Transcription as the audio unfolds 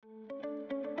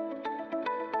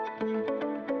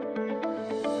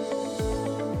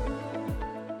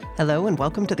Hello and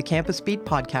welcome to the Campus Beat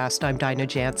podcast. I'm Dinah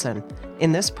Jansen.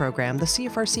 In this program, the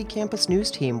CFRC Campus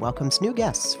News team welcomes new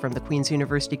guests from the Queen's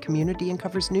University community and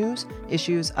covers news,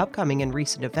 issues, upcoming and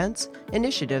recent events,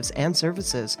 initiatives, and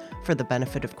services for the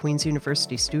benefit of Queen's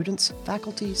University students,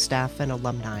 faculty, staff, and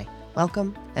alumni.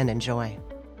 Welcome and enjoy.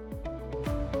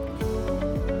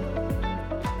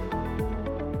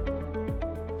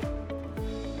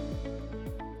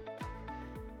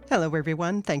 Hello,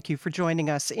 everyone. Thank you for joining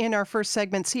us. In our first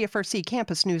segment, CFRC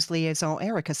Campus News Liaison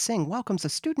Erica Singh welcomes a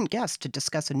student guest to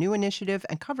discuss a new initiative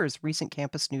and covers recent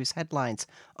campus news headlines.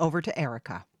 Over to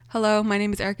Erica. Hello, my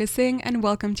name is Erica Singh, and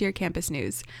welcome to your campus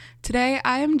news. Today,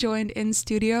 I am joined in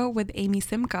studio with Amy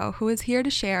Simcoe, who is here to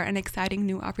share an exciting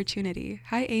new opportunity.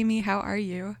 Hi, Amy. How are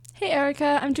you? Hey,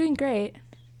 Erica. I'm doing great.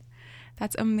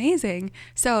 That's amazing.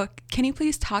 So, can you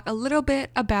please talk a little bit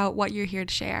about what you're here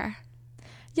to share?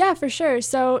 Yeah, for sure.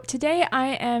 So today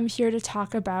I am here to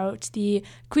talk about the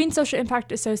Queen's Social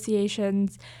Impact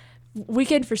Association's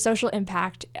Weekend for Social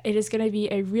Impact. It is going to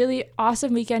be a really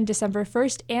awesome weekend, December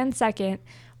 1st and 2nd,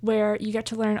 where you get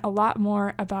to learn a lot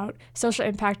more about social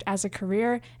impact as a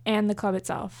career and the club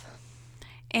itself.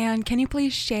 And can you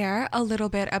please share a little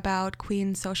bit about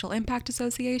Queen's Social Impact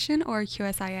Association, or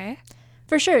QSIA?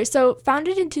 For sure. So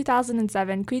founded in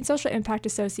 2007, Queen's Social Impact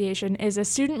Association is a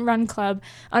student-run club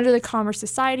under the Commerce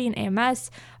Society and AMS.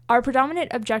 Our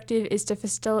predominant objective is to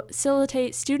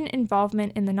facilitate student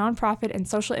involvement in the nonprofit and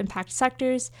social impact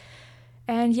sectors.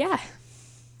 And yeah.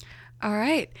 All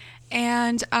right.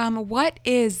 And what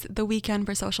is the Weekend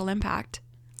for Social Impact?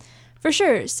 For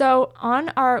sure. So on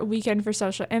our Weekend for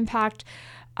Social Impact,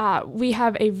 we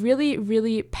have a really,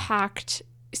 really packed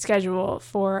schedule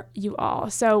for you all.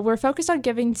 So we're focused on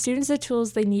giving students the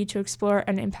tools they need to explore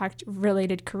an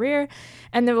impact-related career,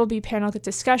 and there will be panel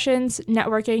discussions,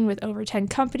 networking with over 10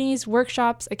 companies,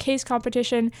 workshops, a case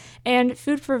competition, and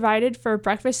food provided for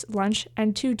breakfast, lunch,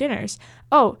 and 2 dinners.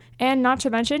 Oh, and not to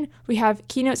mention, we have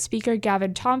keynote speaker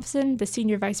Gavin Thompson, the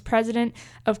Senior Vice President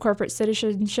of Corporate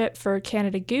Citizenship for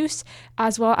Canada Goose,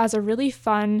 as well as a really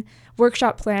fun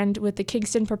workshop planned with the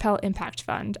Kingston Propel Impact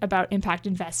Fund about impact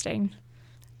investing.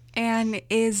 And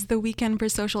is the Weekend for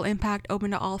Social Impact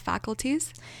open to all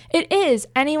faculties? It is.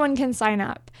 Anyone can sign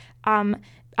up.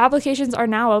 Applications are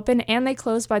now open and they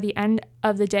close by the end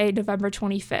of the day, November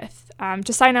 25th.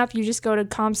 To sign up, you just go to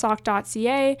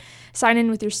comsoc.ca, sign in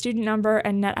with your student number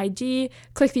and net ID,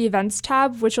 click the events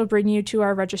tab, which will bring you to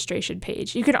our registration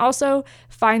page. You can also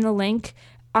find the link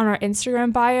on our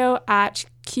Instagram bio at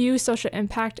Q Social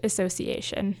Impact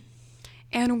Association.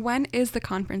 And when is the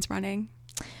conference running?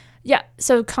 Yeah,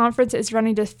 so conference is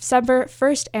running December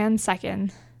 1st and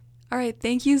 2nd. All right,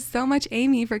 thank you so much,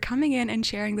 Amy, for coming in and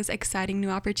sharing this exciting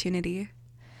new opportunity.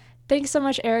 Thanks so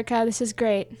much, Erica. This is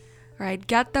great. All right,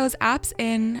 get those apps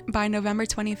in by November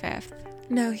 25th.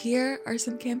 Now here are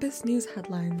some campus news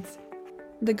headlines.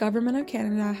 The Government of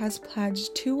Canada has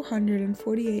pledged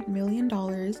 $248 million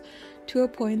to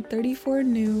appoint 34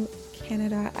 new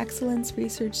Canada Excellence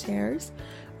Research Chairs,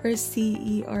 or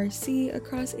CERC,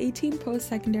 across 18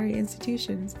 post-secondary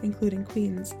institutions, including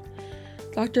Queen's.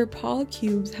 Dr. Paul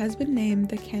Cubes has been named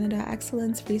the Canada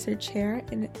Excellence Research Chair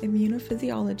in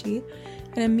Immunophysiology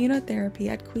and Immunotherapy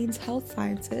at Queen's Health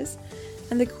Sciences,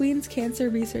 and the Queen's Cancer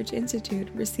Research Institute,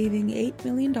 receiving $8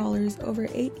 million over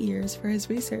 8 years for his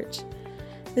research.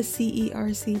 The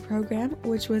CERC program,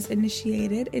 which was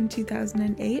initiated in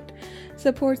 2008,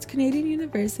 supports Canadian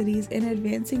universities in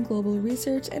advancing global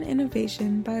research and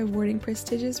innovation by awarding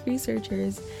prestigious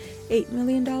researchers $8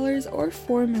 million or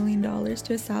 $4 million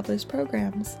to establish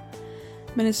programs.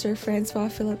 Minister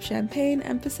Philip Champagne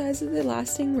emphasizes the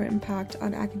lasting impact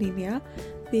on academia,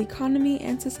 the economy,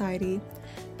 and society.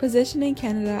 Positioning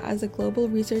Canada as a global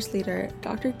research leader,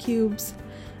 Dr. Cubes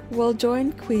will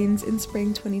join Queen's in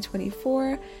spring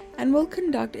 2024 and will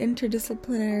conduct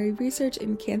interdisciplinary research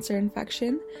in cancer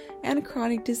infection and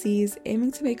chronic disease,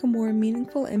 aiming to make a more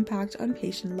meaningful impact on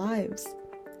patient lives.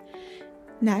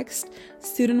 Next,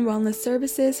 Student Wellness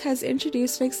Services has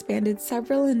introduced and expanded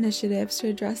several initiatives to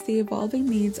address the evolving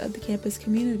needs of the campus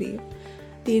community.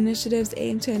 The initiatives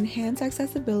aim to enhance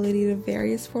accessibility to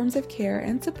various forms of care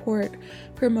and support,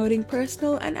 promoting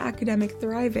personal and academic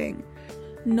thriving.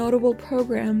 Notable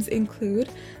programs include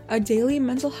a daily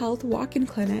mental health walk-in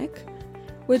clinic,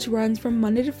 which runs from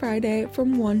Monday to Friday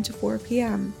from 1 to 4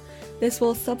 p.m. This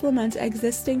will supplement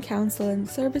existing counseling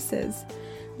services.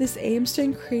 This aims to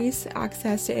increase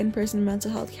access to in-person mental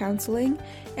health counseling,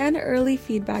 and early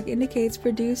feedback indicates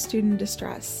reduced student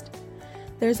distress.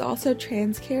 There's also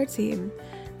Trans Care Team.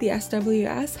 The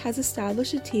SWS has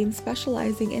established a team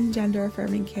specializing in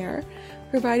gender-affirming care,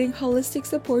 providing holistic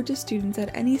support to students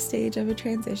at any stage of a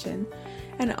transition.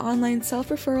 An online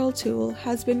self-referral tool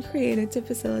has been created to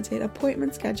facilitate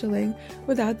appointment scheduling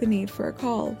without the need for a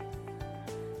call.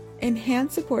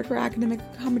 Enhanced support for academic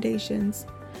accommodations.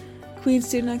 Queen's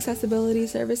Student Accessibility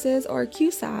Services, or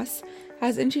QSAS,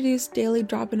 has introduced daily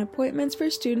drop-in appointments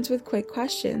for students with quick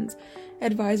questions.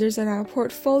 Advisors are now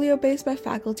portfolio-based by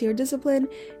faculty or discipline,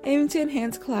 aiming to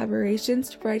enhance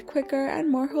collaborations to provide quicker and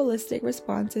more holistic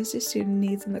responses to student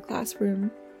needs in the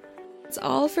classroom. That's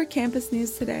all for Campus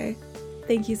News today.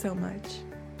 Thank you so much.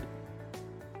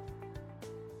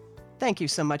 Thank you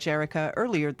so much, Erica.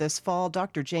 Earlier this fall,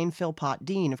 Dr. Jane Philpott,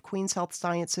 Dean of Queen's Health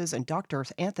Sciences, and Dr.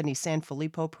 Anthony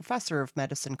Sanfillipo, Professor of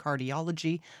Medicine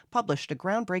Cardiology, published a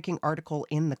groundbreaking article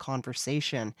in The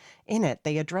Conversation. In it,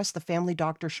 they address the family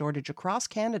doctor shortage across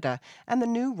Canada and the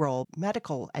new role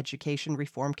medical education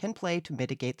reform can play to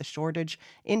mitigate the shortage,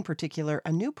 in particular,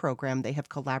 a new program they have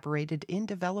collaborated in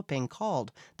developing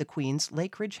called the Queen's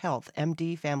Lakeridge Health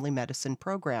MD Family Medicine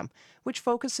Program, which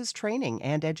focuses training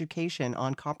and education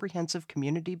on comprehensive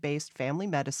community-based family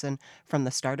medicine from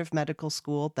the start of medical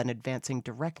school, then advancing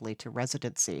directly to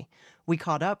residency. We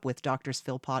caught up with Drs.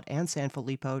 Philpott and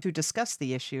Sanfillipo to discuss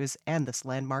the issues and this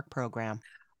landmark program.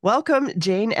 Welcome,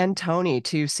 Jane and Tony,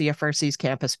 to CFRC's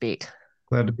Campus Beat.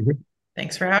 Glad to be here.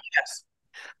 Thanks for having us.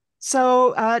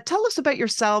 So tell us about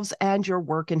yourselves and your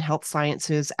work in health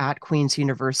sciences at Queen's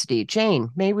University.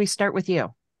 Jane, may we start with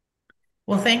you?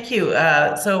 Well, thank you.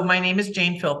 So my name is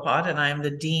Jane Philpott, and I'm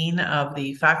the Dean of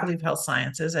the Faculty of Health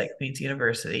Sciences at Queen's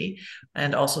University,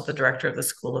 and also the Director of the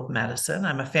School of Medicine.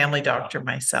 I'm a family doctor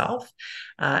myself.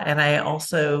 And I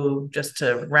also, just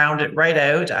to round it right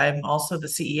out, I'm also the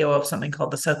CEO of something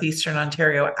called the Southeastern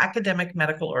Ontario Academic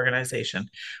Medical Organization,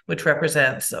 which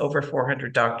represents over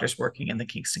 400 doctors working in the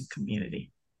Kingston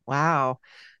community. Wow.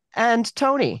 And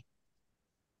Tony?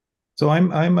 So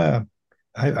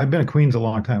I've been at Queen's a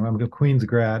long time. I'm a Queen's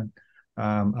grad.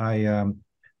 I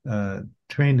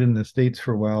trained in the States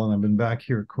for a while, and I've been back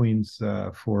here at Queen's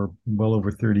for well over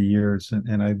 30 years.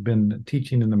 And I've been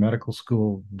teaching in the medical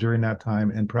school during that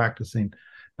time and practicing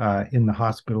in the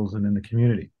hospitals and in the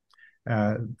community.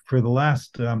 For the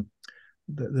last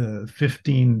the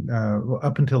 15,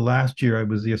 up until last year, I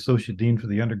was the Associate Dean for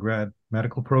the undergrad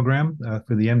medical program,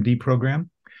 for the MD program.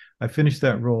 I finished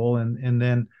that role, and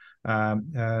then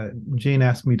Jane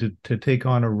asked me to take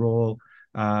on a role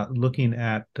looking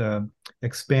at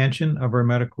expansion of our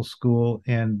medical school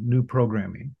and new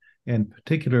programming, and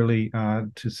particularly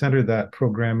to center that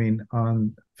programming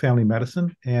on family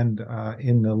medicine and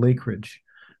in the Lakeridge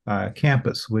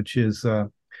campus, which is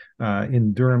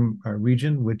in Durham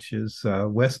region, which is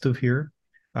west of here,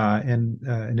 and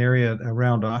an area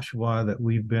around Oshawa that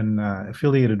we've been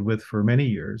affiliated with for many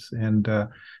years, and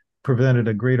presented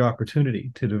a great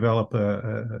opportunity to develop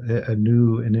a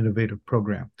new and innovative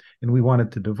program. And we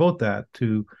wanted to devote that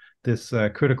to this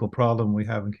critical problem we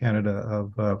have in Canada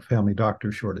of family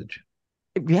doctor shortage.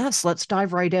 Yes, let's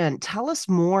dive right in. Tell us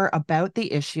more about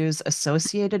the issues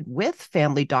associated with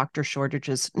family doctor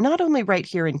shortages, not only right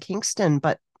here in Kingston,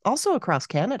 but also across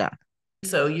Canada.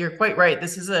 So you're quite right.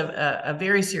 This is a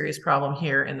very serious problem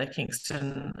here in the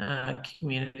Kingston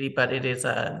community, but it is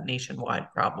a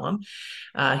nationwide problem.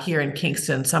 Here in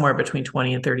Kingston, somewhere between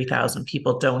 20 and 30,000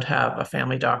 people don't have a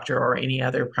family doctor or any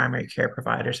other primary care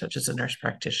provider, such as a nurse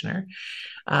practitioner.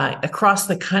 Across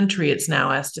the country, it's now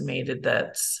estimated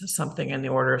that something in the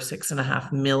order of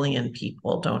 6.5 million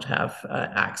people don't have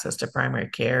access to primary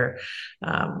care.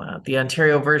 The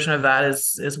Ontario version of that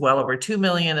is well over 2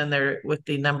 million, and there, with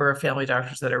the number of family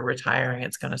doctors that are retiring,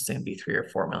 it's going to soon be 3 or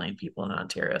 4 million people in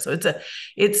Ontario. So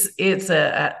it's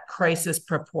a crisis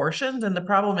proportions, and the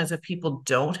problem is if people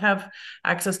don't have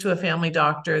access to a family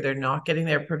doctor, they're not getting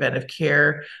their preventive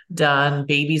care done.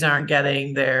 Babies aren't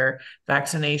getting their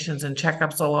vaccinations and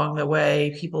checkups along the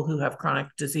way. People who have chronic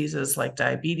diseases like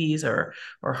diabetes or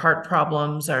heart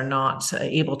problems are not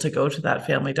able to go to that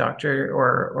family doctor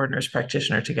or nurse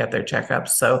practitioner to get their checkups.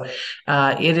 So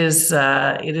it is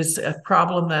a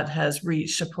problem that has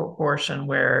reached a proportion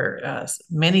where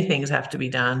many things have to be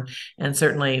done, and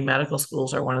certainly medical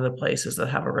schools are one of the places that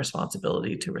have a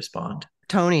responsibility to respond.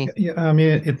 Tony? Yeah, I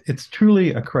mean, it's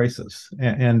truly a crisis,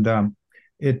 and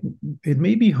it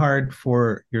may be hard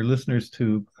for your listeners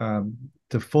to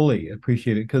fully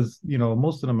appreciate it, because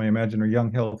most of them, I imagine, are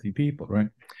young, healthy people, right?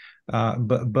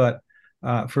 But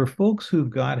for folks who've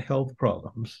got health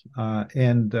problems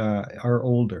and are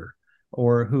older,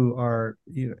 or who are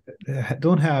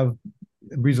don't have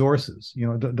resources,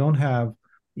 don't have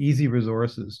easy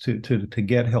resources to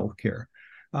get health care,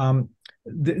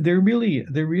 they're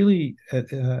really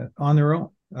on their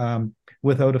own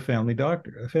without a family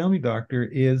doctor. A family doctor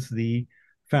is the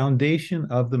foundation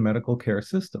of the medical care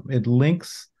system. It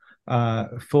links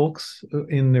folks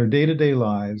in their day-to-day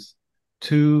lives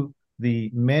to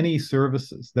the many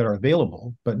services that are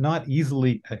available but not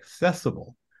easily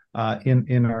accessible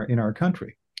in our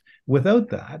country. Without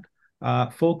that,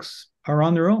 folks are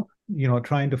on their own,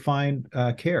 trying to find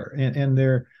care, and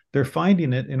they're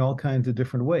finding it in all kinds of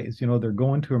different ways. They're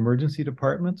going to emergency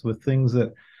departments with things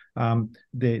that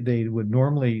they would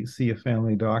normally see a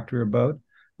family doctor about.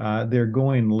 They're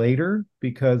going later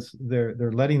because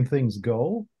they're letting things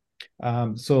go.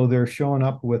 So they're showing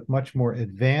up with much more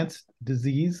advanced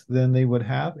disease than they would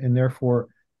have, and therefore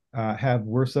have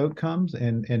worse outcomes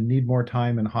and need more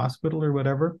time in hospital or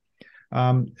whatever.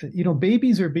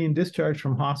 Babies are being discharged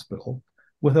from hospital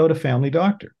without a family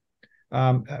doctor.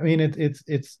 I mean,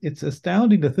 it's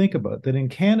astounding to think about that in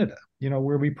Canada,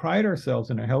 where we pride ourselves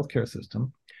in our healthcare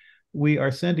system, we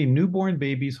are sending newborn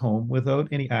babies home without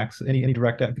any access, any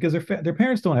direct access, because their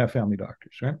parents don't have family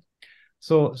doctors, right?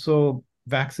 So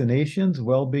vaccinations,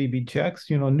 well baby checks,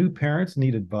 new parents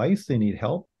need advice, they need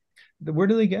help. Where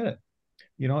do they get it?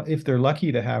 If they're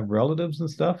lucky to have relatives and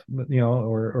stuff,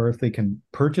 or if they can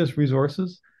purchase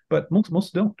resources, but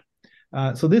most don't.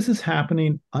 So this is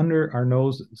happening under our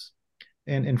noses.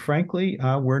 And frankly,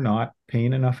 we're not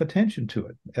paying enough attention to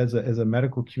it as a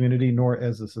medical community, nor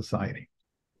as a society.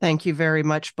 Thank you very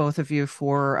much, both of you,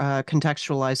 for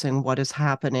contextualizing what is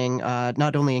happening,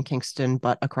 not only in Kingston,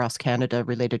 but across Canada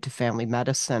related to family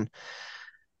medicine.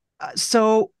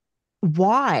 So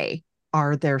why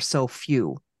are there so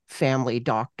few family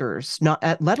doctors,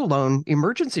 let alone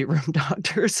emergency room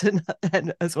doctors,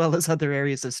 and as well as other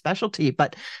areas of specialty,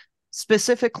 but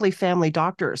specifically family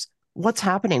doctors? What's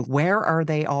happening? Where are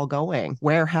they all going?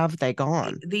 Where have they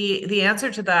gone? The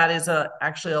answer to that is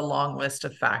actually a long list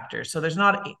of factors. So there's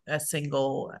not a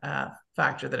single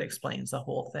factor that explains the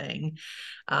whole thing.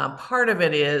 Part of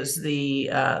it is the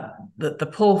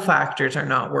pull factors are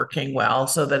not working well,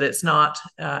 so that it's not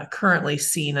currently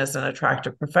seen as an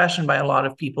attractive profession by a lot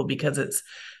of people, because it's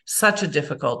such a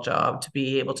difficult job to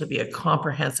be able to be a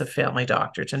comprehensive family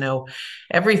doctor, to know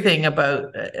everything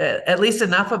about, at least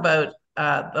enough about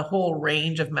the whole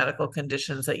range of medical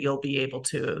conditions that you'll be able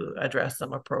to address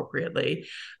them appropriately.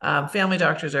 Family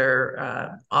doctors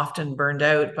are often burned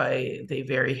out by the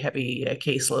very heavy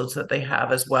caseloads that they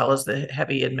have, as well as the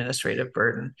heavy administrative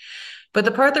burden. But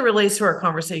the part that relates to our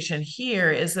conversation here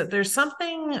is that there's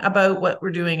something about what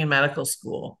we're doing in medical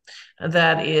school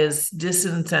that is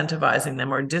disincentivizing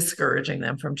them or discouraging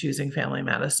them from choosing family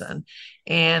medicine.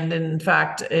 And in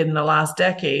fact, in the last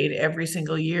decade, every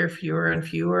single year, fewer and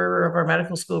fewer of our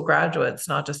medical school graduates,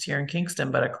 not just here in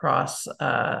Kingston, but across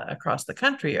the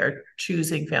country, are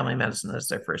choosing family medicine as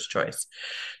their first choice.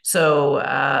 So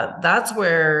that's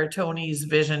where Tony's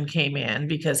vision came in,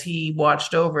 because he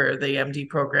watched over the MD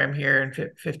program here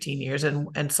in 15 years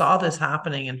and saw this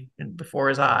happening before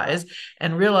his eyes,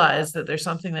 and realized that there's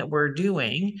something that we're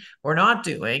doing or not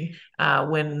doing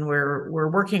when we're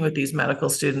working with these medical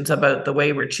students about the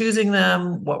way we're choosing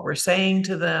them, what we're saying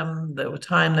to them, the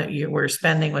time that we're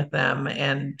spending with them.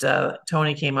 And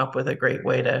Tony came up with a great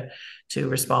way to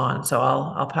respond. So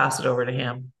I'll pass it over to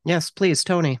him. Yes, please,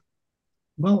 Tony.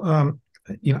 Well,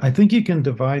 I think you can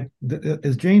divide,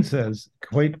 as Jane says,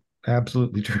 quite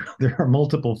absolutely true. There are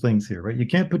multiple things here, right? You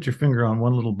can't put your finger on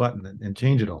one little button and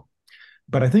change it all.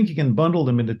 But I think you can bundle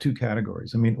them into two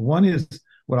categories. I mean, one is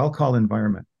what I'll call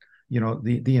environment.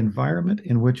 The environment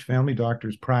in which family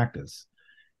doctors practice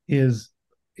is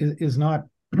not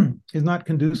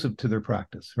conducive to their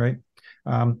practice, right?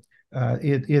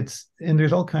 It's and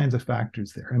there's all kinds of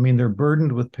factors there. I mean, they're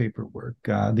burdened with paperwork.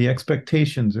 The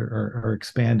expectations are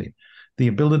expanding. The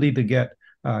ability to get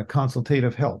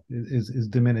consultative help is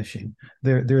diminishing.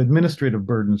 Their administrative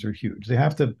burdens are huge. They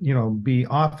have to, be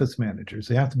office managers.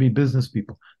 They have to be business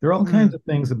people. There are all kinds of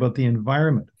things about the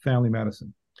environment of family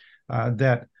medicine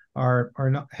that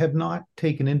have not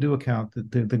taken into account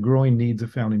the growing needs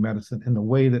of family medicine and the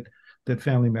way that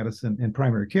family medicine and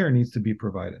primary care needs to be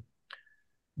provided.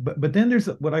 But then there's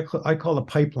what I call the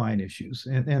pipeline issues,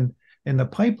 and the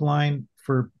pipeline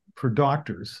for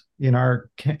doctors in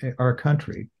our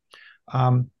country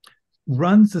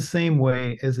runs the same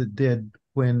way as it did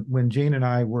when Jane and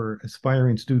I were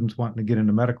aspiring students wanting to get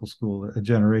into medical school a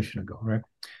generation ago, right?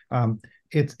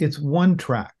 It's one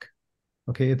track.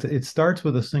 Okay, it starts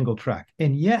with a single track,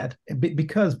 and yet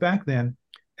because back then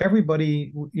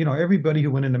everybody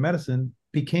who went into medicine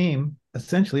became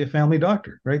essentially a family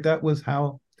doctor, right? That was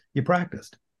how you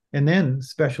practiced, and then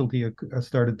specialty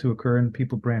started to occur, and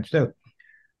people branched out.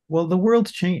 Well, the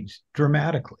world's changed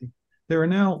dramatically. There are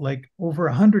now like over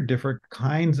 100 different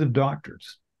kinds of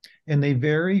doctors, and they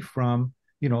vary from,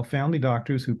 family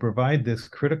doctors who provide this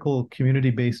critical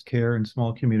community-based care in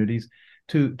small communities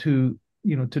to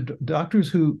doctors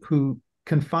who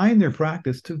confine their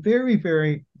practice to very,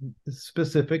 very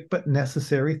specific but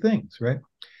necessary things, right?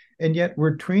 And yet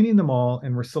we're training them all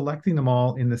and we're selecting them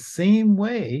all in the same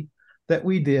way that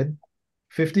we did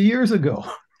 50 years ago,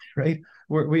 right?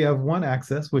 We have one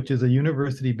access, which is a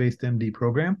university-based MD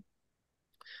program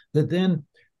that then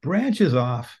branches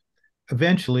off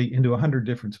eventually into 100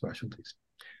 different specialties.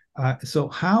 So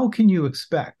how can you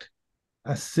expect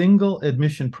a single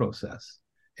admission process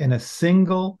in a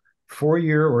single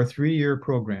 4-year or 3-year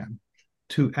program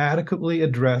to adequately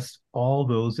address all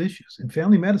those issues? And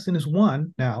family medicine is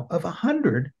one now of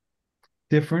 100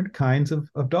 different kinds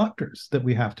of doctors that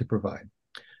we have to provide.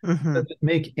 Mm-hmm. Does it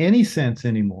make any sense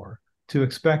anymore to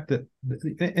expect that,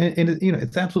 and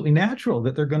it's absolutely natural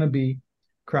that they're going to be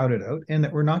crowded out and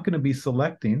that we're not going to be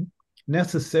selecting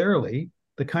necessarily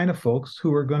the kind of folks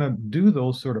who are going to do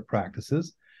those sort of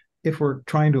practices if we're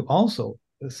trying to also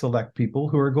select people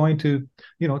who are going to,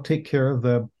 take care of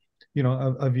the,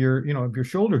 of your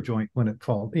shoulder joint when it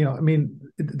falls. I mean,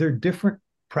 they're different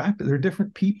practice, they're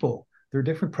different people, they're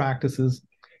different practices,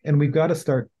 and we've got to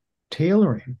start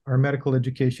tailoring our medical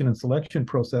education and selection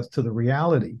process to the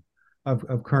reality of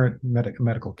current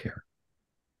medical care.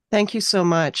 Thank you so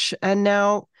much. And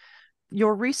now,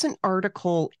 your recent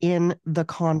article in The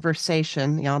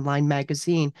Conversation, the online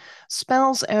magazine,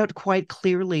 spells out quite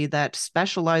clearly that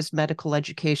specialized medical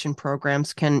education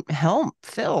programs can help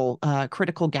fill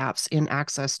critical gaps in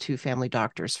access to family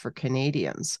doctors for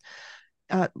Canadians.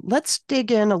 Let's dig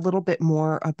in a little bit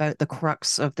more about the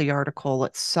crux of the article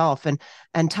itself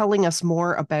and telling us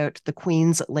more about the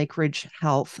Queen's Lakeridge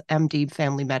Health MD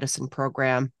Family Medicine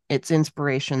Program, its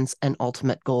inspirations and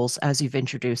ultimate goals, as you've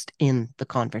introduced in The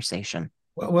Conversation.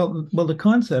 Well, the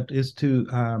concept is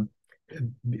to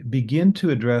begin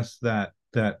to address that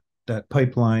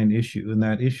pipeline issue and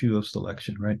that issue of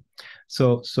selection, right?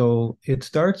 So it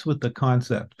starts with the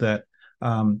concept that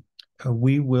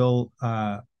we will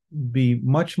be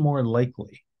much more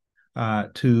likely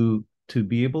to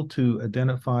be able to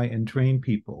identify and train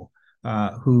people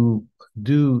who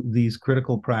do these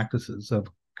critical practices of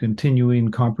continuing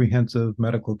comprehensive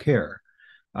medical care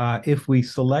if we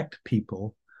select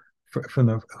people from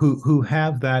the who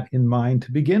have that in mind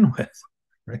to begin with,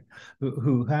 right?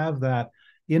 Who have that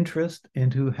interest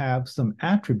and who have some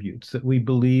attributes that we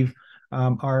believe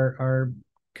are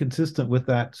consistent with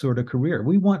that sort of career.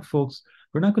 We want folks.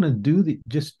 We're not going to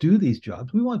just do these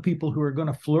jobs. We want people who are going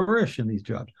to flourish in these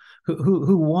jobs,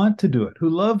 who want to do it, who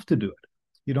love to do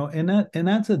it, and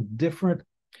that's a different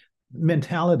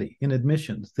mentality in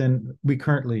admissions than we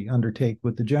currently undertake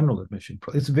with the general admission.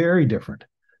 It's very different.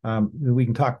 We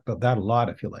can talk about that a lot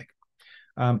if you like.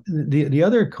 The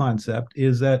other concept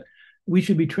is that we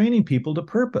should be training people to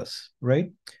purpose,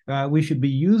 right? We should be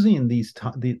using this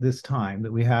time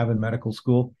that we have in medical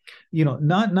school,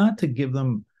 not to give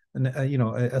them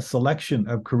a selection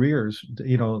of careers,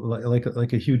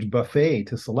 like a huge buffet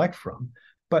to select from,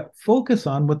 but focus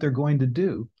on what they're going to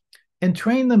do and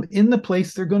train them in the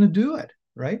place they're going to do it,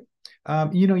 right?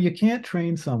 You can't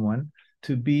train someone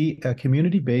to be a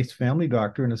community-based family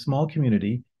doctor in a small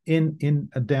community in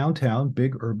a downtown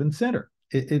big urban center.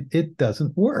 It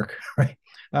doesn't work, right?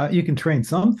 You can train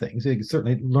some things. You can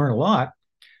certainly learn a lot,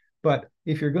 but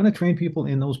if you're going to train people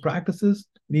in those practices,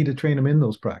 you need to train them in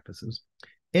those practices.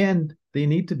 And they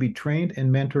need to be trained and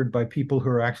mentored by people who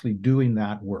are actually doing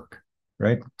that work,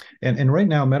 right? And right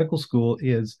now, medical school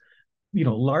is,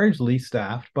 largely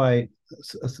staffed by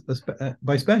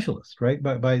specialists, right?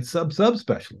 By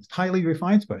subspecialists, highly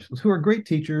refined specialists who are great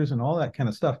teachers and all that kind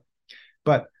of stuff.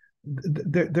 But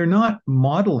they're not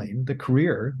modeling the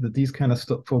career that these kind of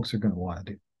folks are going to want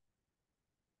to do.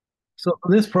 So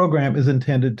this program is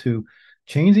intended to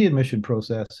change the admission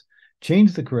process,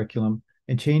 change the curriculum,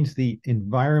 and change the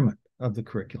environment of the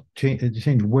curriculum,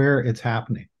 change where it's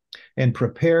happening, and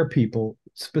prepare people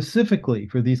specifically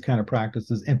for these kind of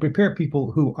practices, and prepare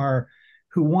people who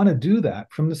want to do that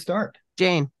from the start.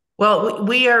 Jane. Well,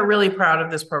 we are really proud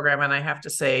of this program, and I have to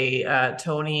say,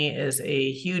 Tony is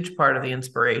a huge part of the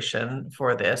inspiration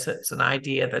for this. It's an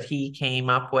idea that he came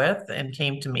up with and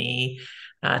came to me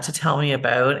to tell me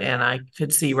about, and I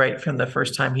could see right from the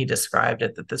first time he described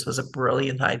it that this was a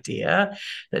brilliant idea,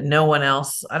 that no one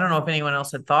else, I don't know if anyone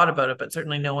else had thought about it, but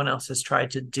certainly no one else has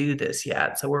tried to do this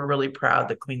yet. So we're really proud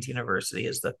that Queen's University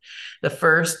is the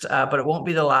first, but it won't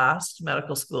be the last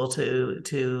medical school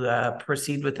to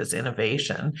proceed with this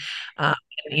innovation.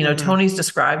 Tony's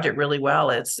described it really well.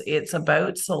 It's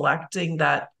about selecting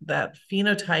that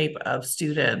phenotype of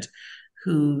student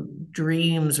who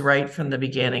dreams right from the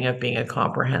beginning of being a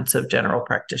comprehensive general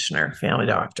practitioner, family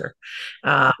doctor.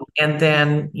 And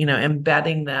then,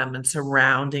 embedding them and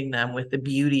surrounding them with the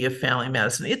beauty of family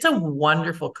medicine. It's a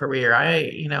wonderful career.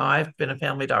 I've been a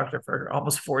family doctor for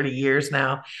almost 40 years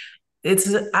now. It's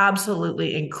an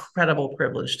absolutely incredible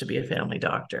privilege to be a family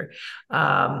doctor.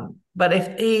 But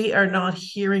if they are not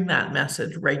hearing that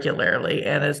message regularly,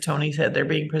 and as Tony said, they're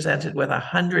being presented with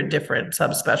 100 different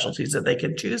subspecialties that they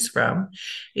can choose from,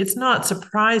 it's not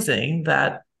surprising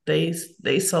that they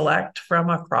select from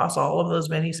across all of those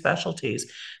many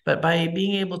specialties. But by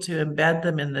being able to embed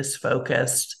them in this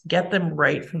focus, get them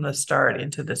right from the start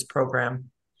into this program,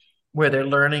 where they're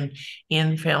learning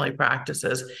in family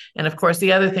practices. And of course,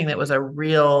 the other thing that was a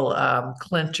real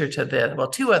clincher to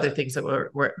two other things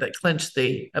that clinched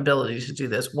the ability to do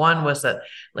this. One was that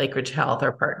Lakeridge Health,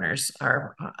 our partners,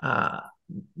 our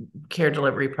care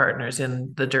delivery partners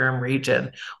in the Durham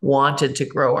region, wanted to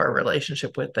grow our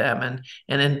relationship with them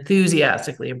and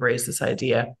enthusiastically embrace this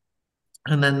idea.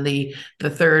 And then the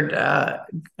third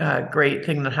great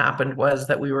thing that happened was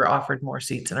that we were offered more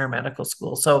seats in our medical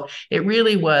school. So it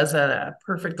really was a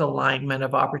perfect alignment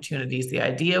of opportunities. The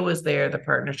idea was there, the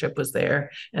partnership was there,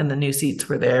 and the new seats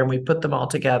were there. And we put them all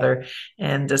together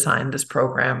and designed this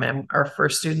program. And our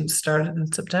first students started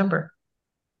in September.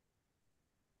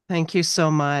 Thank you so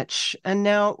much. And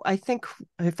now I think,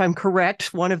 if I'm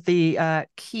correct, one of the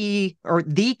key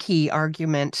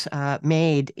argument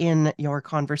made in your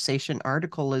conversation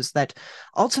article is that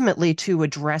ultimately, to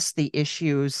address the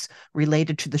issues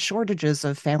related to the shortages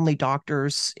of family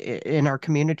doctors in our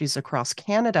communities across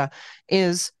Canada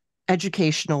is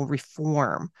educational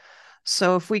reform.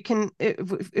 So if we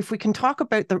can talk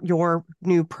about your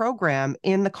new program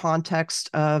in the context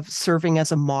of serving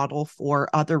as a model for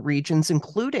other regions,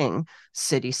 including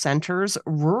city centers,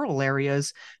 rural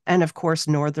areas, and of course,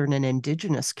 Northern and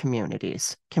Indigenous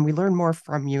communities. Can we learn more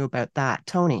from you about that,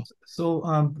 Tony?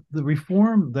 So the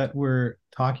reform that we're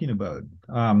talking about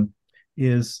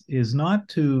is not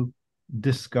to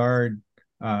discard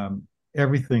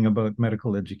everything about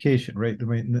medical education, right? I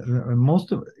mean,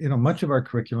 much of our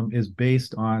curriculum is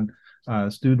based on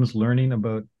students learning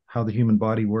about how the human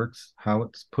body works, how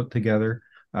it's put together,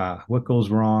 what goes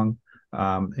wrong,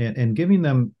 and giving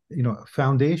them, a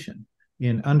foundation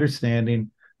in understanding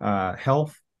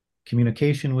health,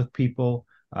 communication with people,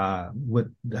 how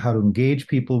to engage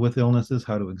people with illnesses,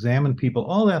 how to examine people.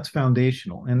 All that's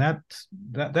foundational, and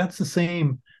that's the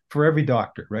same for every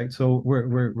doctor, right? So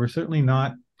we're certainly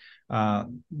not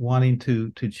wanting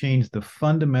to change the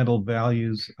fundamental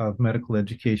values of medical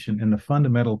education and the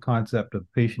fundamental concept of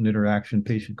patient interaction,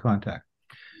 patient contact.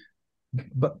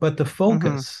 But the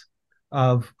focus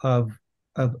of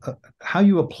how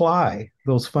you apply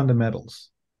those fundamentals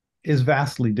is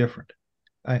vastly different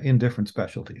in different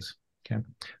specialties. Okay,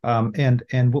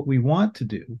 and what we want to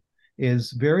do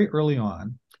is very early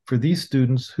on for these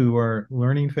students who are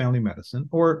learning family medicine,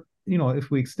 or if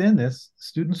we extend this,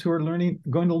 students who are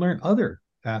going to learn other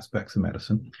aspects of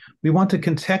medicine, we want to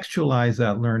contextualize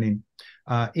that learning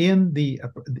in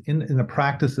the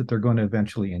practice that they're going to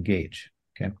eventually engage.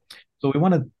 Okay, so we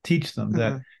want to teach them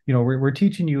that we're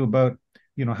teaching you about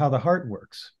how the heart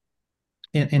works,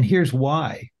 and here's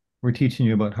why we're teaching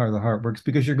you about how the heart works,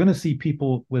 because you're going to see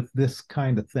people with this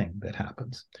kind of thing that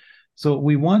happens. So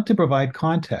we want to provide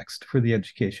context for the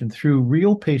education through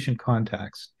real patient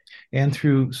contacts and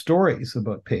through stories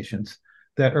about patients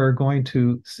that are going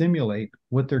to simulate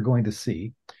what they're going to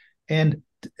see. And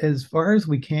as far as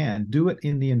we can, do it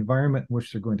in the environment in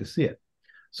which they're going to see it.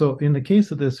 So in the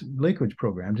case of this Lakeridge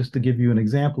program, just to give you an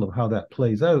example of how that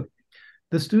plays out,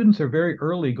 the students are very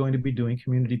early going to be doing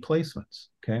community placements,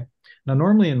 okay? Now,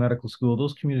 normally in medical school,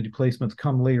 those community placements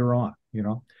come later on,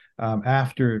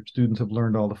 after students have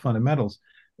learned all the fundamentals.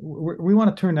 We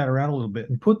want to turn that around a little bit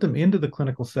and put them into the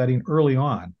clinical setting early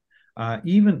on.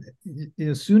 Even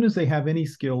as soon as they have any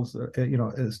skills,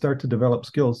 start to develop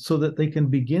skills so that they can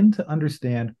begin to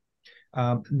understand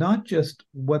not just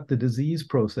what the disease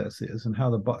process is and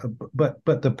how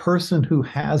but the person who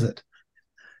has it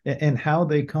and how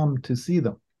they come to see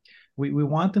them. We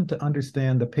want them to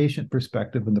understand the patient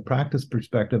perspective and the practice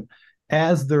perspective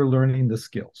as they're learning the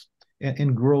skills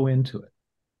and grow into it.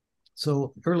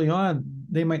 So early on,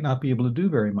 they might not be able to do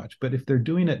very much, but if they're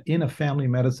doing it in a family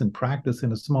medicine practice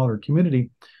in a smaller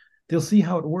community, they'll see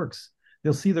how it works.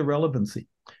 They'll see the relevancy.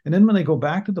 And then when they go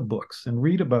back to the books and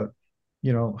read about,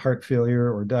 heart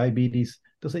failure or diabetes,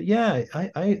 they'll say, yeah,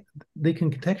 they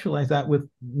can contextualize that with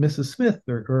Mrs. Smith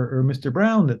or Mr.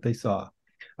 Brown that they saw.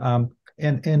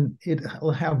 and it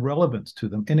will have relevance to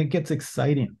them, and it gets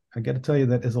exciting. I got to tell you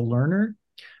that as a learner,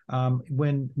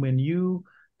 when you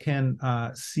can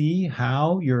see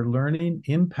how your learning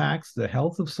impacts the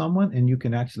health of someone, and you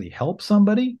can actually help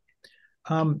somebody,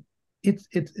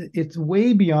 it's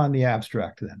way beyond the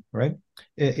abstract. Then, right?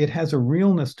 It has a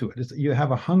realness to it. You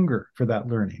have a hunger for that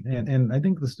learning, and I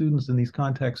think the students in these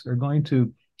contexts are going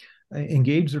to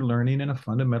engage their learning in a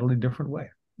fundamentally different way.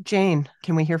 Jane,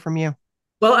 can we hear from you?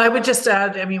 Well, I would just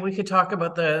add, I mean, we could talk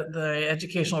about the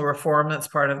educational reform that's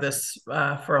part of this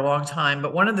for a long time,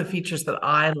 but one of the features that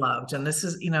I loved, and this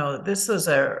is, this is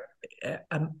a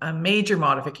major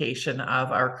modification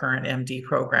of our current MD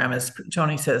program, as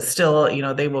Tony says, still,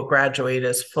 they will graduate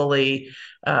as fully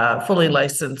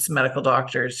licensed medical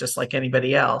doctors, just like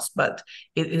anybody else, but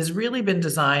it has really been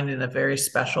designed in a very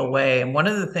special way. And one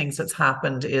of the things that's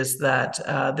happened is that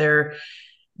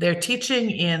they're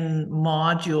teaching in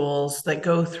modules that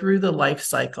go through the life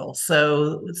cycle.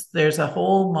 So there's a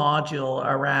whole module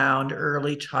around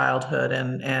early childhood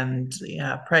and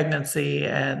pregnancy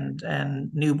and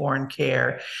newborn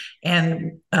care,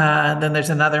 and then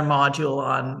there's another module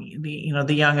on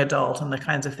the young adult and the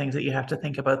kinds of things that you have to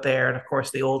think about there, and of course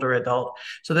the older adult.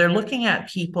 So they're looking at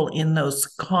people in those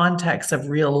contexts of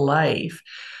real life.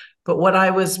 But what I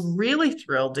was really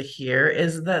thrilled to hear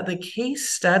is that the case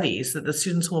studies that the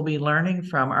students will be learning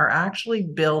from are actually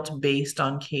built based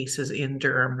on cases in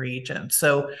Durham region.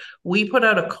 So we put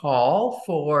out a call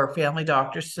for family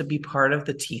doctors to be part of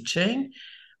the teaching.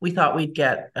 We thought we'd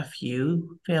get a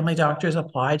few family doctors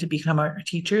apply to become our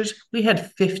teachers. We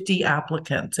had 50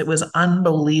 applicants. It was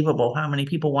unbelievable how many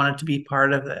people wanted to be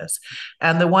part of this.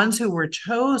 And the ones who were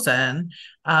chosen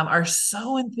are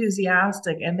so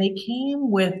enthusiastic, and they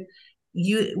came with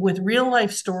real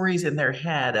life stories in their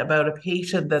head about a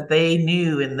patient that they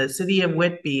knew in the city of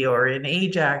Whitby or in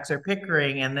Ajax or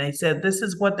Pickering, and they said this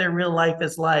is what their real life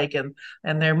is like, and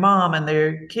their mom and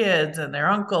their kids and their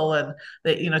uncle, and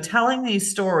they, telling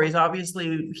these stories,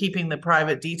 obviously keeping the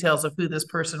private details of who this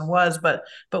person was, but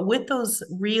with those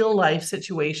real life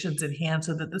situations in hand,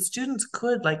 so that the students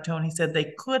could, like Tony said,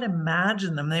 they could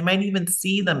imagine them, they might even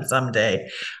see them someday,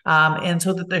 and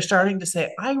so that they're starting to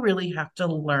say, I really have to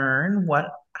learn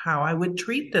how I would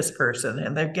treat this person,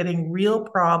 and they're getting real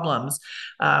problems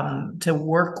to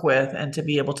work with and to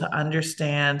be able to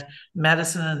understand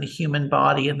medicine and the human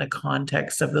body in the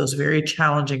context of those very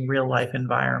challenging real life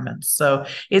environments. So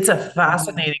it's a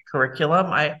fascinating curriculum.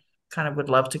 I kind of would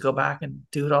love to go back and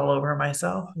do it all over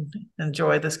myself and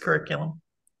enjoy this curriculum.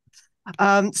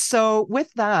 So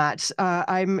with that,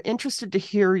 I'm interested to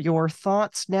hear your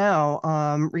thoughts now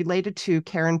related to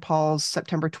Karen Paul's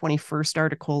September 21st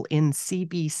article in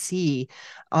CBC,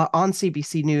 on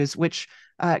CBC News, which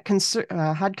had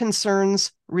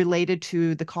concerns related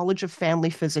to the College of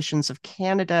Family Physicians of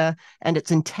Canada and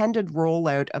its intended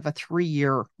rollout of a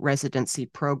 3-year residency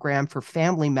program for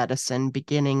family medicine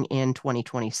beginning in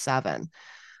 2027.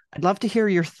 I'd love to hear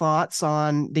your thoughts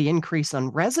on the increase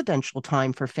on residential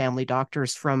time for family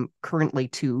doctors from currently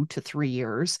 2 to 3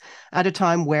 years at a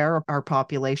time where our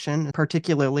population,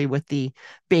 particularly with the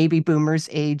baby boomers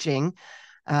aging,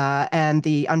 and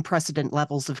the unprecedented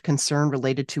levels of concern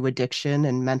related to addiction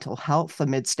and mental health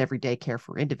amidst everyday care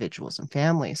for individuals and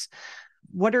families.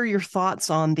 What are your thoughts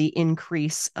on the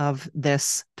increase of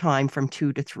this time from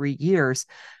 2 to 3 years,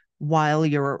 while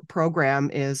your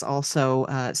program is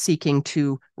also seeking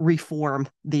to reform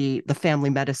the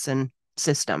family medicine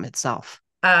system itself?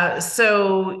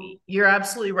 So you're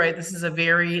absolutely right. This is a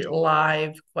very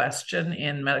live question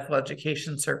in medical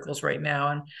education circles right now.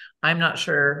 And I'm not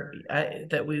sure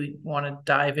that we want to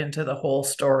dive into the whole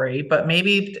story, but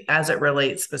maybe as it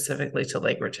relates specifically to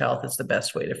Lakeridge Health is the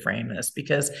best way to frame this,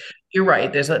 because you're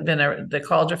right. There's been the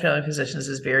College of Family Physicians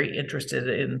is very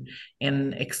interested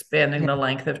in expanding the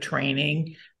length of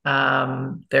training.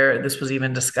 This was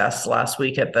even discussed last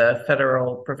week at the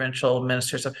Federal Provincial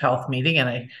Ministers of Health meeting,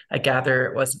 and I gather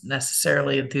it wasn't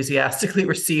necessarily enthusiastically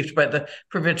received by the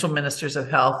provincial ministers of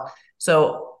health.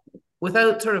 So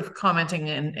without sort of commenting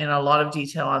in a lot of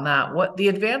detail on that, what the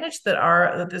advantage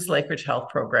that this Lakeridge Health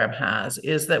program has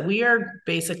is that we are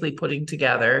basically putting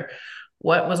together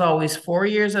what was always 4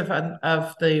 years of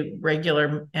the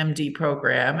regular MD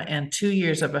program and 2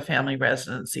 years of a family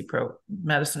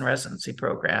medicine residency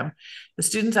program. The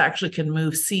students actually can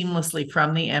move seamlessly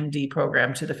from the MD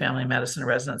program to the family medicine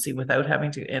residency without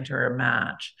having to enter a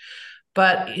match.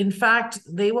 But in fact,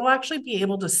 they will actually be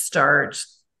able to start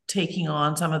taking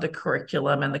on some of the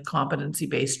curriculum and the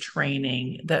competency-based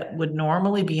training that would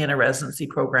normally be in a residency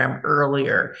program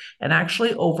earlier and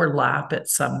actually overlap it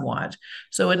somewhat.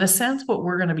 So in a sense, what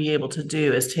we're going to be able to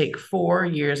do is take 4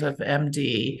 years of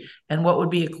MD and what would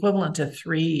be equivalent to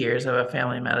 3 years of a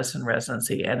family medicine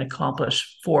residency and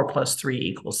accomplish 4 plus 3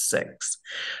 equals 6.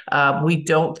 We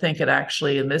don't think it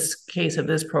actually, in this case of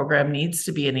this program, needs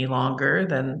to be any longer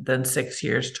than 6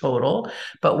 years total.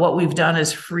 But what we've done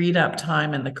is freed up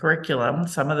time in the curriculum,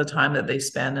 some of the time that they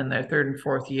spend in their 3rd and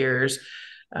 4th years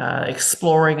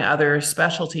exploring other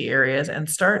specialty areas, and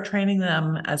start training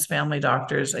them as family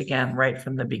doctors again right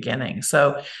from the beginning.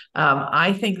 So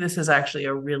I think this is actually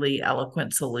a really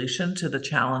eloquent solution to the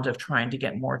challenge of trying to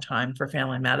get more time for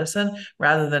family medicine.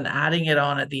 Rather than adding it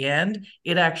on at the end,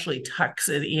 it actually tucks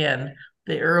it in.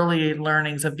 The early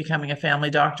learnings of becoming a family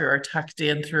doctor are tucked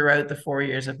in throughout the 4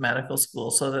 years of medical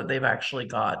school, so that they've actually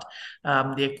got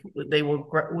they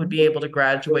would be able to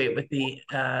graduate with the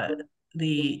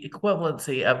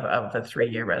equivalency of a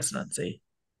 3-year residency.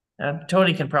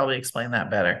 Tony can probably explain that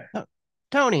better.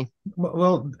 Tony.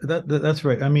 Well, that's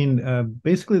right. I mean,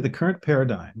 basically, the current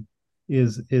paradigm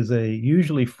is a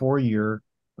usually 4-year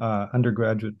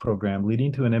undergraduate program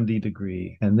leading to an MD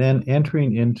degree, and then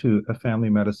entering into a family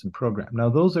medicine program. Now,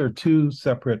 those are two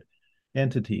separate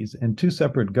entities and two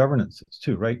separate governances,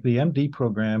 too, right? The MD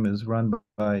program is run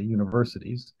by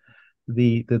universities.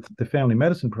 The family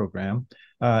medicine program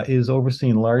is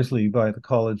overseen largely by the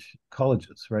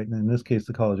colleges, right? And in this case,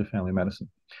 the College of Family Medicine.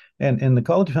 And the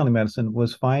College of Family Medicine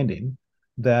was finding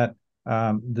that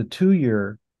the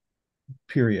 2-year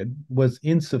period was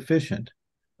insufficient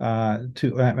and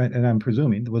I'm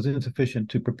presuming was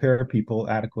insufficient to prepare people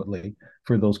adequately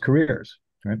for those careers,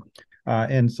 right?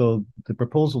 And so the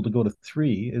proposal to go to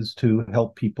 3 is to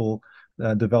help people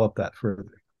develop that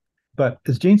further. But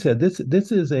as Jane said,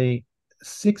 this is a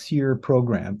 6-year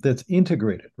program that's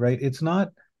integrated, right? It's not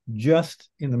just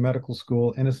in the medical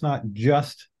school, and it's not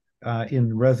just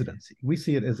in residency. We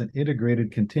see it as an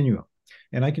integrated continuum.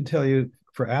 And I can tell you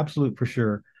for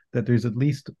sure that there's at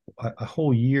least a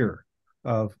whole year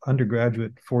of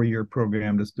undergraduate 4-year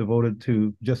program that's devoted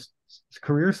to just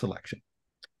career selection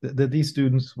that these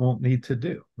students won't need to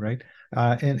do, right?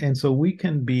 And so we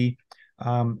can be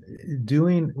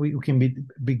we can be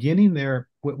beginning their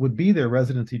what would be their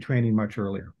residency training much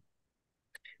earlier,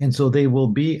 and so they will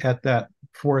be at that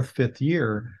 4th, 5th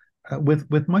year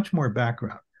with much more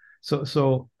background.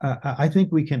 So I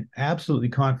think we can absolutely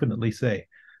confidently say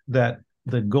that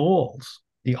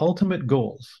the ultimate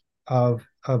goals of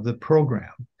the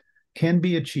program can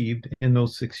be achieved in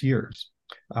those 6 years,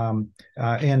 and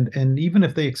even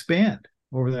if they expand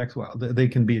over the next while, they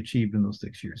can be achieved in those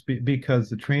 6 years because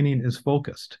the training is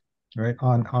focused, right,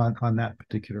 on that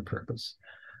particular purpose.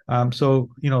 So,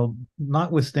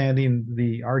 notwithstanding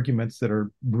the arguments that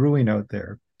are brewing out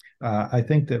there, I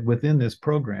think that within this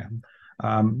program,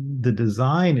 the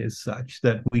design is such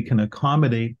that we can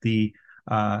accommodate the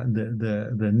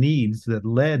needs that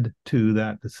led to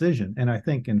that decision. And I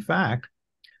think, in fact,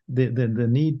 the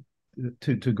need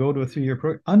to go to a 3-year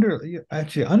program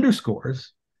actually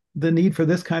underscores the need for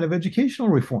this kind of educational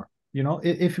reform.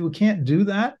 If we can't do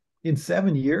that in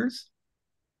 7 years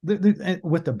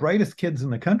with the brightest kids in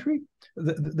the country,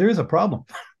 there is a problem.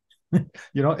 And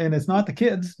it's not the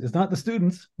kids, it's not the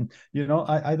students.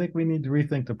 I think we need to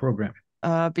rethink the program.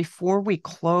 Before we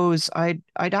close, I'd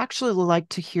actually like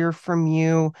to hear from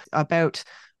you about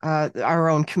our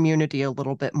own community a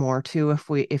little bit more too,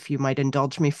 if you might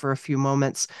indulge me for a few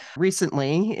moments.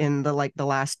 Recently, in the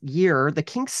last year, the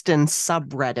Kingston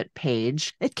subreddit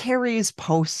page, it carries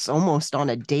posts almost on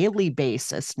a daily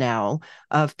basis now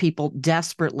of people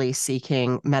desperately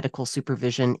seeking medical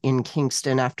supervision in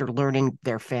Kingston after learning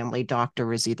their family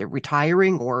doctor is either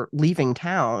retiring or leaving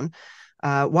town.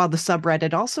 While the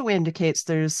subreddit also indicates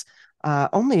there's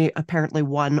only apparently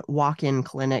one walk-in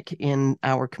clinic in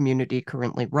our community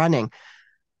currently running.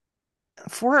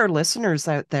 For our listeners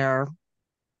out there,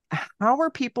 how are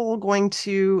people going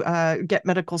to get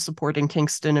medical support in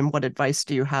Kingston, and what advice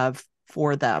do you have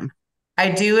for them? I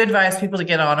do advise people to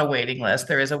get on a waiting list.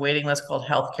 There is a waiting list called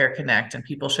Healthcare Connect, and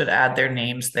people should add their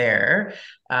names there,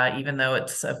 even though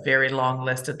it's a very long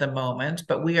list at the moment.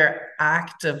 But we are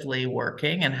actively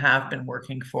working and have been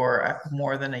working for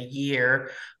more than a year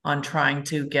on trying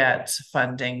to get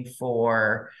funding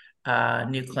for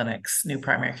new clinics, new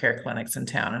primary care clinics in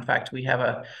town. In fact, we have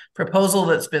a proposal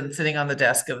that's been sitting on the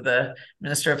desk of the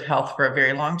Minister of Health for a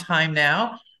very long time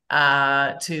now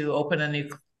to open a new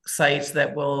site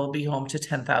that will be home to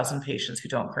 10,000 patients who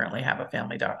don't currently have a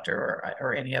family doctor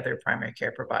or any other primary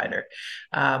care provider.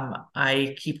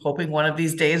 I keep hoping one of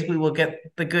these days we will get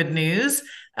the good news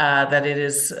that it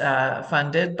is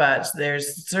funded, but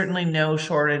there's certainly no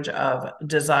shortage of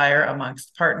desire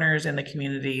amongst partners in the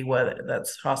community, whether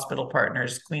that's hospital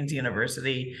partners, Queen's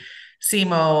University,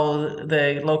 SEMO,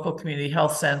 the local community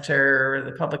health center,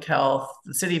 the public health,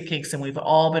 the city of Kingston. We've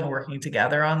all been working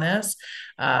together on this.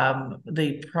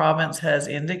 The province has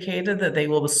indicated that they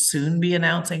will soon be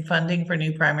announcing funding for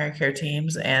new primary care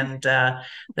teams, and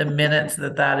the minute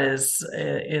that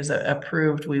is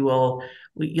approved,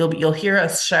 you'll hear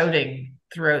us shouting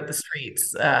throughout the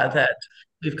streets that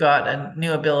we've got a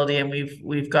new ability and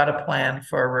we've got a plan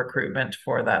for recruitment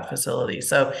for that facility.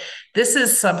 So this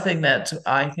is something that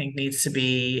I think needs to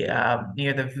be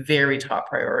near the very top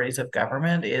priorities of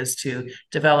government, is to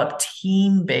develop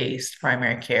team-based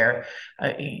primary care.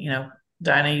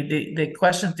 Dinah, the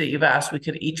questions that you've asked, we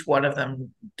could each one of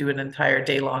them do an entire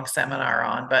day-long seminar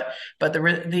on. But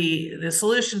the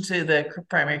solution to the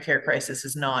primary care crisis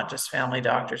is not just family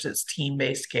doctors; it's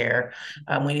team-based care.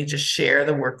 We need to share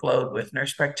the workload with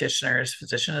nurse practitioners,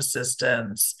 physician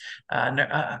assistants,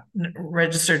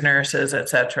 registered nurses,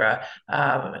 etc.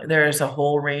 There is a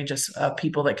whole range of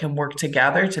people that can work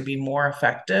together to be more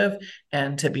effective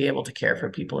and to be able to care for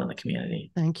people in the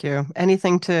community. Thank you.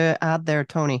 Anything to add there,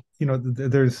 Tony?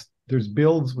 There's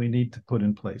bills we need to put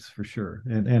in place for sure,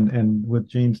 and what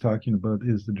Jane's talking about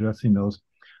is addressing those.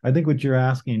 I think what you're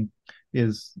asking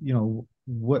is,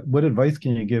 what advice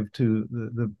can you give to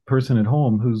the person at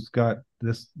home who's got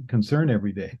this concern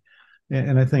every day?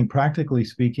 And I think practically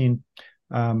speaking,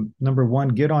 number one,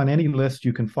 get on any list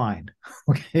you can find.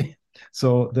 Okay.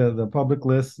 So the public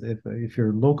list, if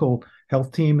your local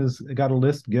health team has got a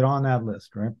list, get on that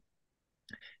list, right?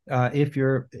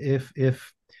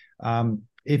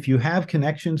 If you have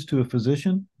connections to a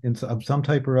physician of some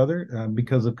type or other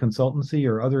because of consultancy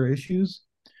or other issues,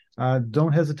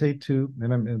 don't hesitate to,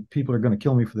 and people are going to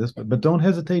kill me for this, but don't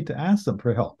hesitate to ask them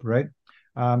for help, right?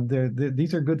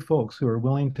 These are good folks who are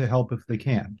willing to help if they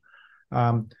can.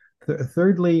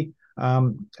 Thirdly,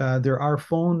 there are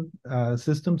phone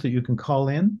systems that you can call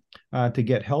in to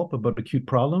get help about acute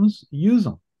problems. Use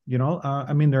them. There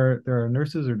are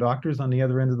nurses or doctors on the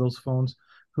other end of those phones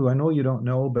who I know you don't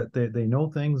know, but they know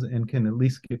things and can at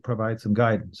least provide some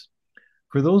guidance.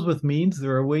 For those with means,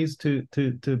 there are ways to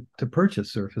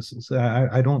purchase services.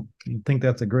 I don't think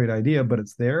that's a great idea, but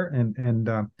it's there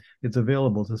and it's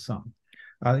available to some.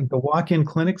 I think the walk-in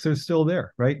clinics are still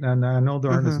there, right? And I know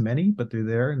there aren't as many, but they're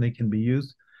there and they can be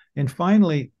used. And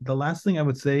finally, the last thing I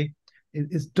would say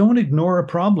is don't ignore a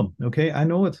problem. Okay, I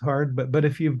know it's hard, but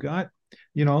if you've got,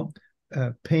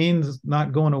 pain's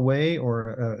not going away or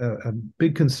a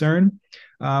big concern,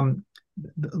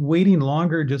 waiting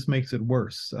longer just makes it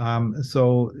worse.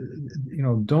 So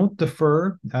don't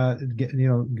defer.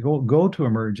 Go to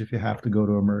Emerge if you have to go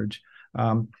to Emerge.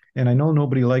 And I know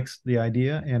nobody likes the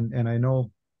idea, and I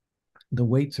know the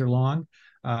waits are long,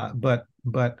 but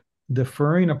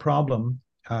deferring a problem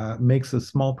makes a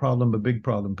small problem a big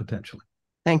problem potentially.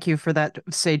 Thank you for that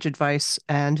sage advice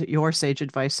and your sage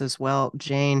advice as well,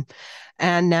 Jane.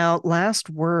 And now,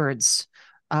 last words,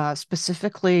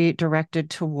 specifically directed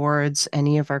towards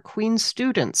any of our Queen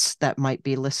students that might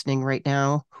be listening right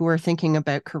now who are thinking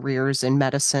about careers in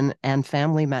medicine and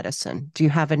family medicine. Do you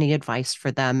have any advice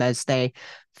for them as they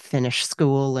finish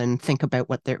school and think about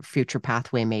what their future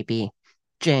pathway may be?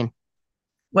 Jane.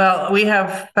 Well, we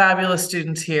have fabulous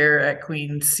students here at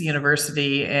Queen's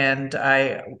University, and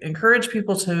I encourage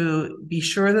people to be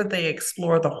sure that they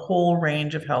explore the whole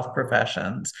range of health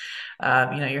professions.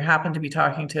 You happen to be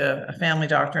talking to a family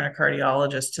doctor and a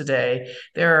cardiologist today.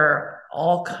 There are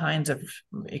all kinds of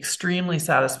extremely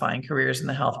satisfying careers in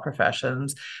the health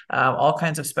professions, all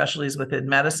kinds of specialties within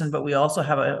medicine, but we also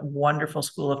have a wonderful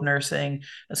school of nursing,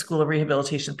 a school of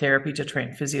rehabilitation therapy to train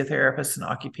physiotherapists and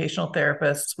occupational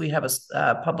therapists. We have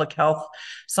a public health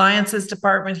sciences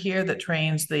department here that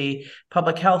trains the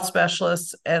public health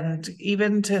specialists, and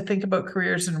even to think about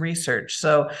careers in research.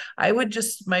 So I would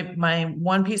just, my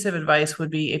one piece of advice would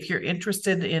be, if you're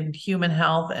interested in human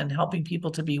health and helping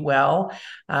people to be well,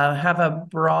 have a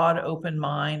broad, open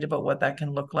mind about what that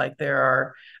can look like. There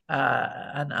are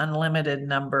an unlimited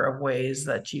number of ways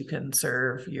that you can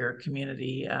serve your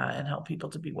community and help people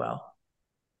to be well.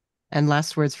 And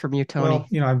last words from you, Tony.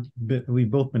 Well,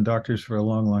 we've both been doctors for a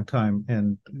long, long time,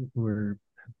 and it's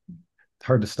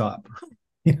hard to stop.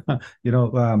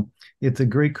 It's a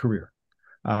great career,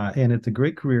 and it's a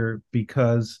great career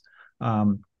because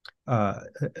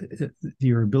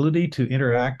your ability to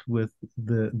interact with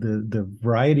the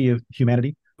variety of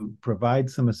humanity, provide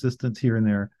some assistance here and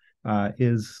there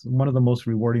is one of the most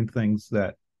rewarding things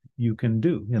that you can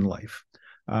do in life.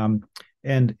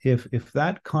 And if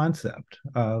that concept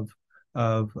of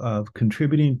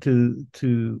contributing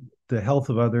to the health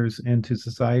of others and to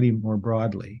society more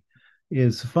broadly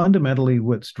is fundamentally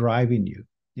what's driving you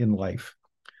in life,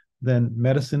 then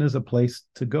medicine is a place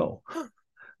to go.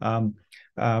 But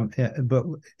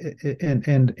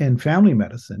family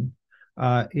medicine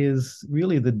is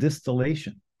really the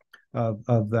distillation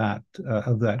of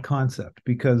that concept,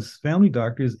 because family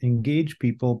doctors engage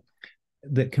people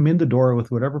that come in the door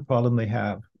with whatever problem they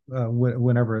have,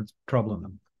 whenever it's troubling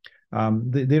them.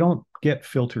 They don't get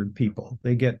filtered people;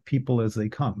 they get people as they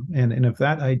come. And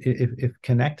if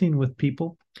connecting with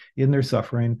people in their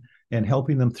suffering and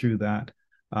helping them through that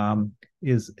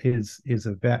is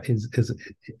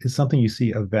something you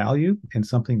see of value and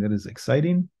something that is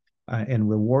exciting and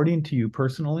rewarding to you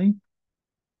personally,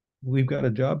 we've got a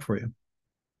job for you.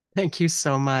 Thank you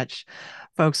so much.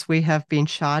 Folks, we have been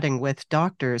chatting with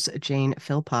doctors Jane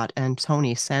Philpott and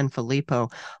Tony Sanfillipo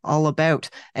all about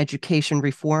education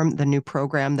reform, the new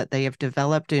program that they have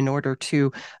developed in order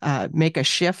to make a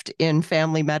shift in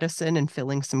family medicine and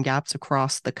filling some gaps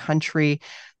across the country.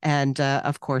 And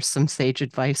of course, some sage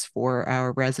advice for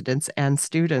our residents and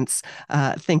students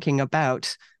thinking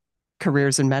about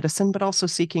careers in medicine, but also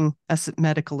seeking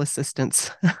medical assistance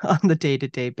on the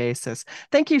day-to-day basis.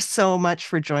 Thank you so much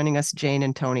for joining us, Jane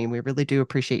and Tony. We really do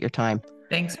appreciate your time.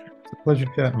 Thanks. It's a pleasure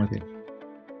chatting with you.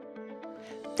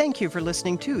 Thank you for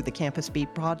listening to the Campus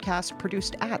Beat broadcast,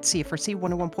 produced at CFRC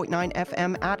 101.9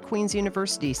 FM at Queen's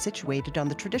University, situated on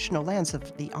the traditional lands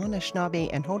of the Anishinaabe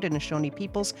and Haudenosaunee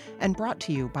peoples, and brought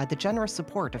to you by the generous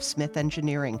support of Smith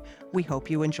Engineering. We hope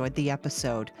you enjoyed the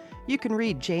episode. You can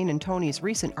read Jane and Tony's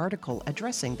recent article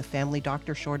addressing the family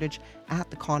doctor shortage at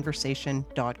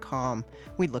theconversation.com.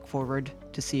 We look forward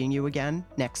to seeing you again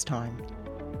next time.